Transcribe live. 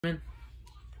Man,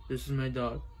 this is my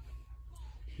dog.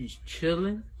 He's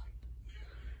chilling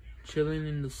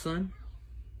in the sun.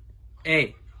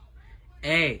 Hey,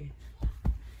 you're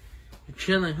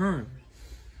chilling, huh?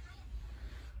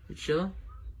 You chilling?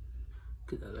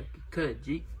 Cause I like your cut,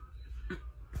 G.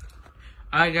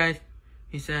 Alright, guys.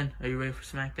 He said, are you ready for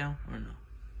SmackDown or no?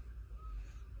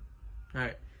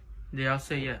 Alright. They all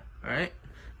say yeah. Alright.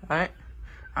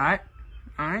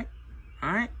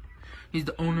 He's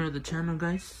the owner of the channel,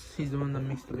 guys. He's the one that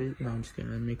makes the video. No, I'm just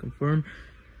kidding. I make him for him.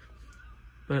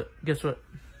 But guess what?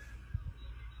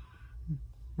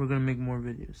 We're gonna make more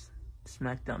videos.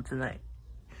 SmackDown tonight.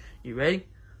 You ready?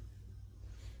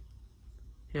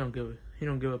 He don't give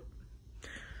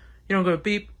a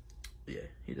beep. Yeah,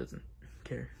 he doesn't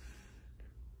care.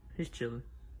 He's chilling.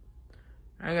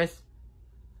 Alright, guys.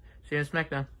 See you on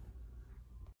SmackDown.